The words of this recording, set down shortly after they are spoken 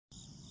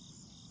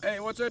Hey,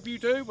 what's up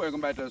YouTube?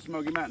 Welcome back to the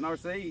Smoky Mountain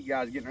RC. You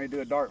guys getting ready to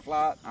do a dark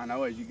flight. I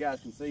know, as you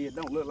guys can see, it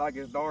don't look like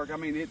it's dark. I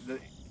mean,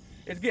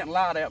 it's getting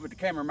light out, but the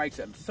camera makes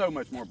it so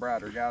much more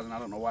brighter, guys, and I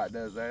don't know why it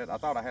does that. I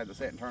thought I had the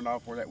setting turned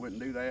off where that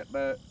wouldn't do that,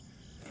 but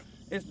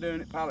it's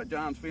doing it. Pilot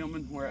John's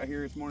filming. We're out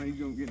here this morning.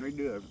 He's going to get ready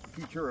to do a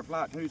future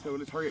flight too, so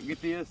let's hurry up and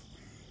get this.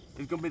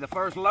 It's going to be the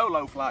first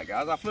low flight,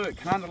 guys. I flew it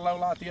kind of low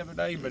light the other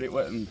day, but it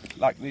wasn't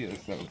like this,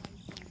 so.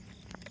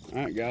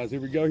 All right, guys,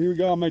 here we go.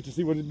 I'll make you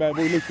see what this bad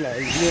boy looks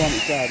like. You know I'm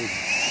excited.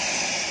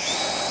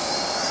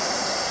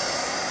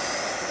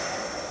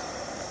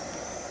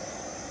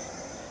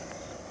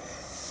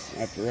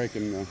 After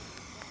wrecking the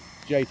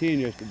J10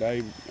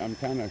 yesterday, I'm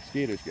kind of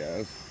skittish,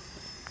 guys.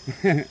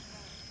 And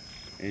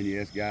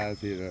yes,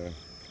 guys, it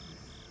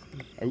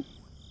oh.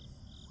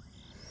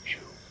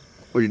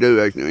 What you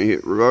do actually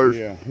hit reverse?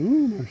 Yeah.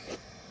 Ooh.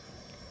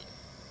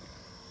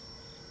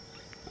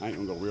 I ain't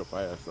gonna go real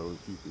fast, so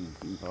if you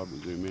can probably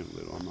zoom in a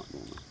little. I'm not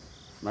gonna.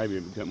 Maybe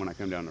when I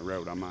come down the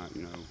road, I might,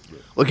 you know. But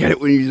look at it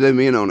when you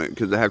zoom in on it,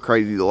 because of how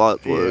crazy the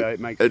lights look. Yeah,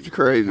 it makes it's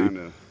crazy.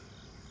 Kinda,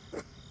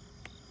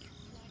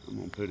 I'm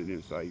gonna put it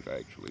in safe,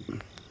 actually.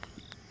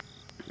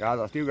 Guys,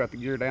 I still got the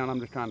gear down. I'm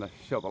just trying to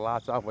shut the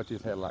lights off. What's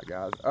this headlight,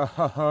 guys?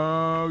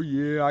 Oh,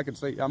 yeah, I can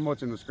see. I'm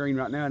watching the screen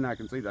right now, and I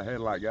can see the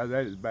headlight, guys.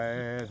 That is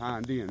bad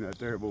hind end right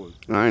there, boys.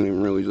 I ain't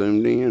even really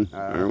zoomed in.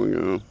 There we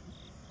go.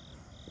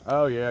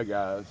 Oh, yeah,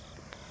 guys.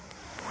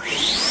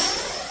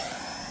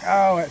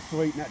 Oh, that's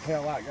sweet. And that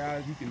tail light,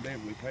 guys, you can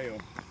definitely tell. All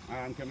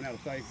right, I'm coming out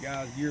of safe,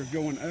 guys. Gear's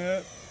going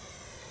up.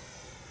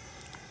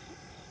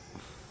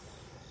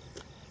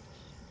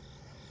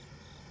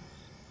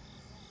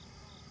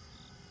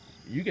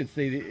 You can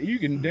see that. You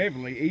can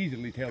definitely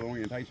easily tell the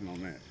orientation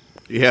on that.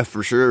 Yeah,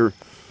 for sure.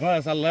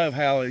 Plus, I love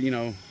how, you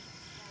know,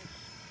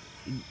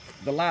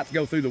 the lights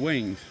go through the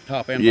wings,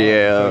 top and bottom.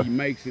 Yeah. So it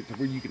makes it to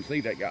where you can see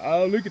that guy.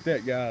 Oh, look at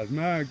that, guys.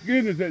 My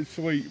goodness, that's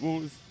sweet,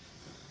 boys.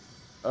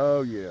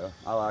 Oh, yeah.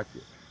 I like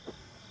it.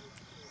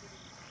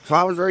 So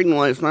I was reading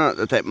last night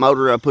that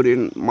motor I put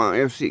in my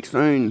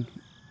F16,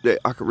 that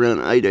I could run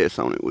 8S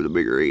on it with a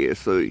bigger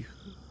ESC.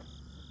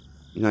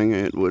 You think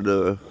it would,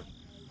 You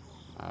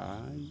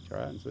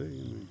try and see. I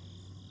mean.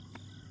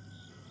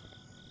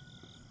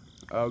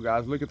 Oh,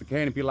 guys, look at the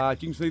canopy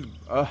lights. You can see the,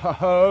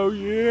 oh,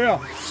 yeah.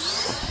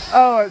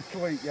 Oh, it's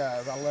sweet,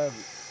 guys. I love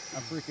it.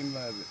 I freaking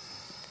love it.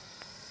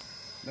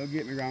 Don't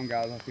get me wrong,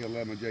 guys. I still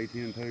love my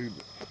J10 too,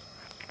 but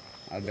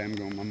I am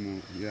gonna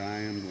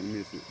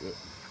miss it. But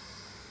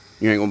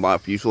you ain't gonna buy a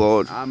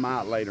fuselage? I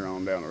might later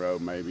on down the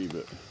road, maybe,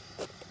 but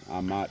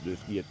I might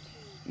just get,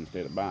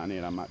 instead of buying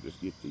it, I might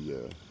just get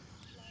the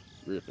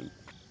Griffin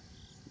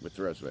with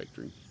thrust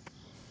vectoring.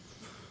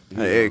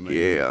 Heck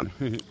yeah.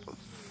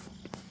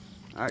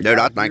 Right, dude, guys,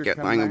 I think that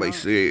thing gonna be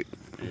sick.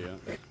 Yeah.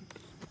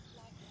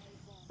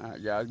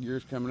 Alright, guys,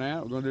 gear's coming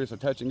out. We're gonna do this a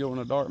touch and go in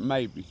the dark,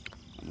 maybe.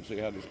 I'm gonna see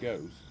how this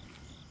goes.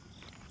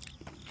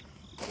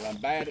 Well, I'm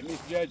bad at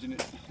misjudging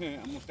it.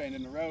 I'm gonna stand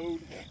in the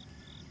road.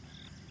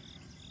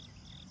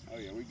 Oh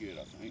yeah, we good,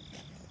 I think.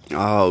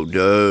 Oh,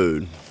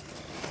 dude.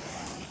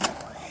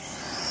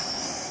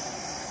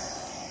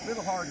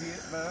 Little hard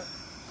hit, but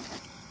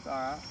it's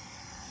alright.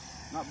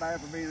 Not bad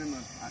for being in the,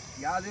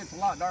 guys, it's a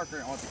lot darker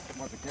than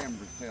what the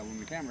camera's telling.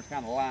 The camera's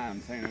kind of lying,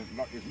 saying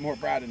it's more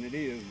bright than it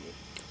is. But.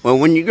 Well,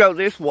 when you go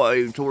this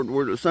way toward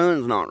where the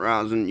sun's not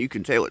rising, you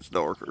can tell it's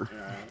darker.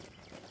 Yeah.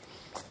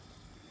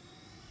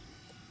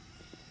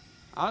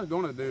 I was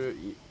going to do it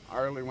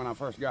early when I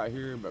first got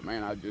here, but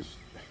man, I just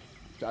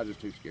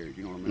too scared,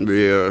 you know what I mean?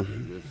 Yeah.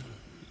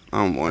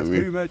 I don't blame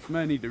you. Too much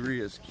money to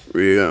risk.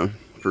 Yeah,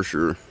 for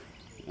sure.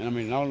 And I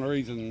mean, the only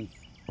reason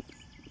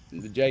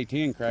the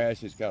J10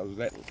 crashed is because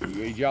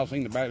y'all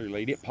seen the battery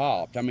lead, it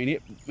popped. I mean,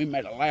 it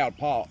made a loud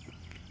pop.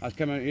 I was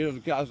coming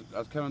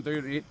through,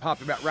 and it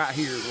popped about right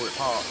here is where it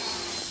popped.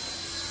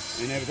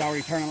 And it was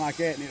already turning like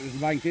that, and it was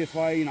banked this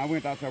way, and I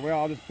said, well,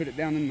 I'll just put it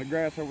down in the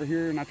grass over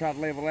here, and I tried to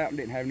level out and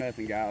didn't have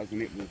nothing, guys,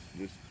 and it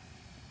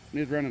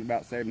was running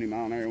about 70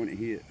 miles an hour when it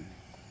hit.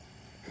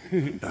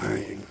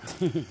 Dang.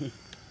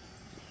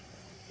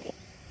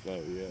 So,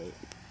 yeah.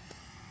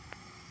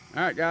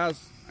 All right,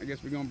 guys, I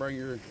guess we're gonna bring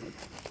it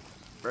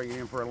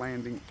in for a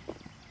landing,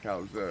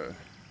 because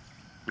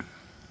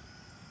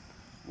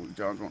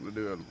John's wanting to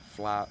do a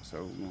flight,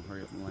 so we're gonna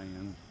hurry up and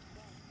land.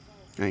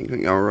 Ain't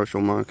think y'all rush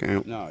on my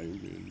account. No, you're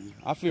good.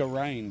 I feel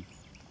rain.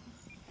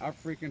 I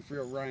freaking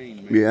feel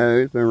rain, man. Yeah,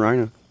 it's been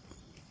raining.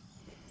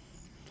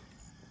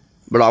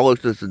 But I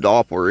looked at the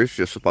Doppler, it's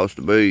just supposed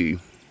to be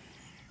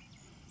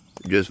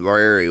just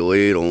very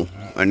little.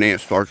 And then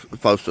it's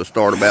supposed to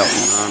start about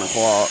 9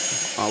 o'clock.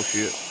 Oh,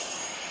 shit.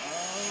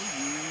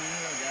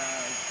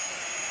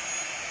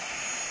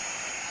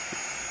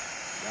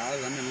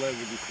 Guys, I'm in love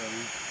with this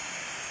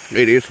thing.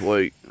 It is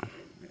sweet.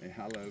 Yeah,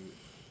 I love it.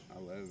 I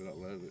love it. I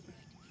love it.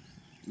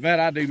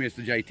 But I do miss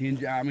the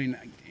J10. I mean,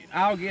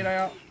 I'll get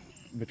out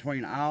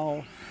between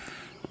all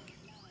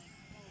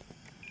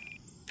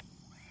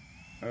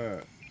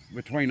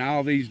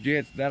these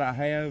jets that I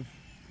have.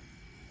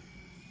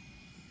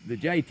 The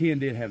J10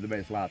 did have the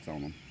best lights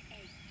on them.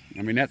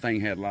 I mean, that thing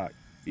had like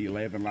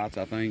 11 lights,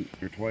 I think,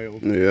 or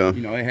 12. Yeah.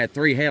 You know, it had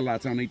 3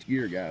 headlights on each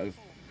gear, guys.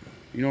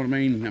 You know what I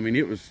mean? I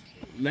mean,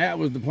 that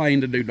was the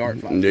plane to do dark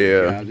flights.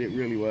 Yeah. Guys. It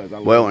really was.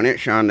 Well, and it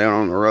shined down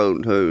on the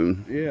road too.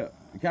 Yeah.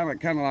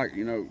 Kind of like,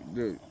 you know,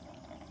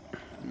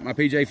 my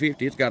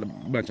PJ50, it's got a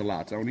bunch of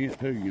lights on it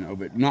too, you know,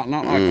 but not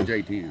like the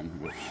J10.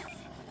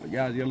 But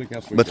guys, yeah, look how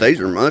sweet. But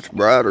these are much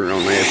brighter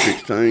on the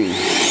F16.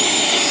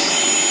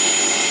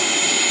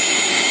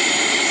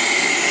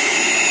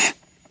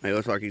 It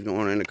looks like he's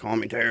going into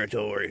commie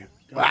territory.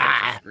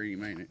 Ah!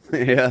 Scream, ain't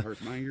it? Yeah.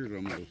 Hurts my ears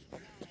almost.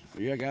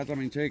 But yeah, guys, I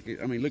mean, check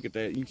it. I mean, look at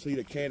that. You can see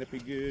the canopy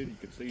good. You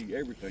can see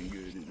everything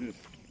good.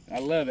 I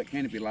love that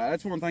canopy light.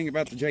 That's one thing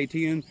about the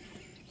J10.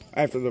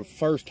 After the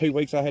first 2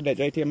 weeks I had that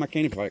J10, my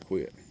canopy light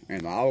quit.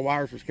 And all the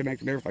wires was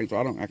connected and everything, so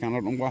I kind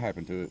of don't know what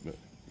happened to it. But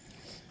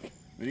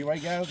anyway,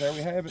 guys, there we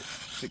have it.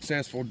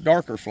 Successful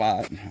darker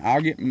flight.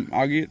 I'll get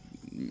a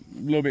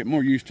little bit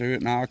more used to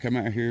it, and I'll come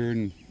out here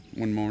and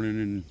one morning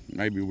and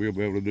maybe we'll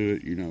be able to do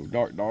it, you know,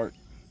 dark.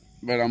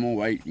 But I'm gonna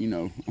wait, you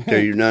know.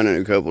 Till you've done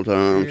it a couple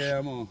times. Yeah,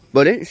 I'm gonna.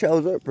 But it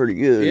shows up pretty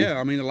good. Yeah,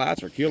 I mean the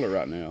lights are killer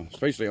right now,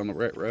 especially on the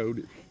wet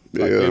road.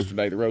 Like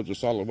yesterday, the roads were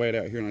solid wet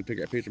out here, and I took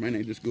that picture. Man,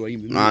 they just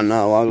gleaming. I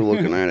know. I was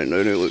looking at it,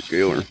 dude. It looked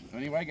killer.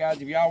 Anyway,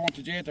 guys, if y'all want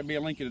the jet, there'll be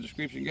a link in the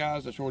description,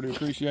 guys. I sure do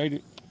appreciate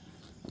it.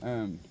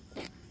 I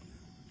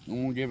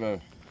want to give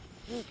a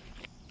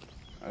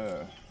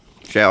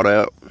shout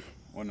out.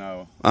 Well,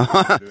 no,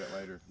 I'll do it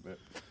later. But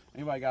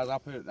anyway, guys, I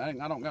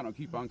don't got no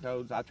coupon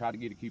codes. I tried to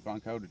get a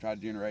coupon code to try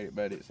to generate it,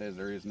 but it says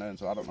there is none,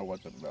 so I don't know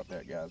what's up about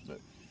that, guys. But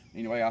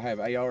anyway, I'll have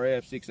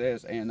ARF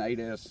 6S and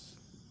 8S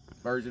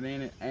version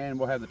in it, and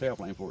we'll have the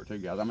tailplane for it too,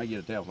 guys. I may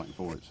get a tailplane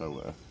for it,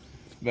 so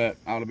but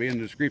I'll be in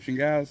the description,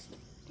 guys.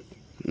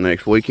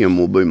 Next weekend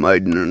we'll be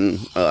making an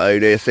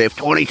 8S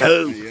F22.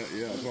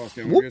 Yeah, that's what I was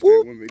telling you yesterday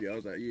in one video. I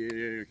was like,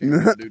 yeah,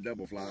 can't do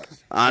double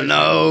flights. I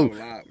know.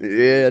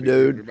 Yeah,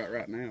 dude. About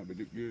right now, but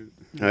it's good.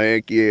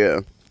 Heck yeah.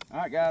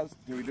 All right, guys,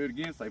 till we do it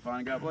again, stay fine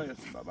and God bless.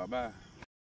 Bye.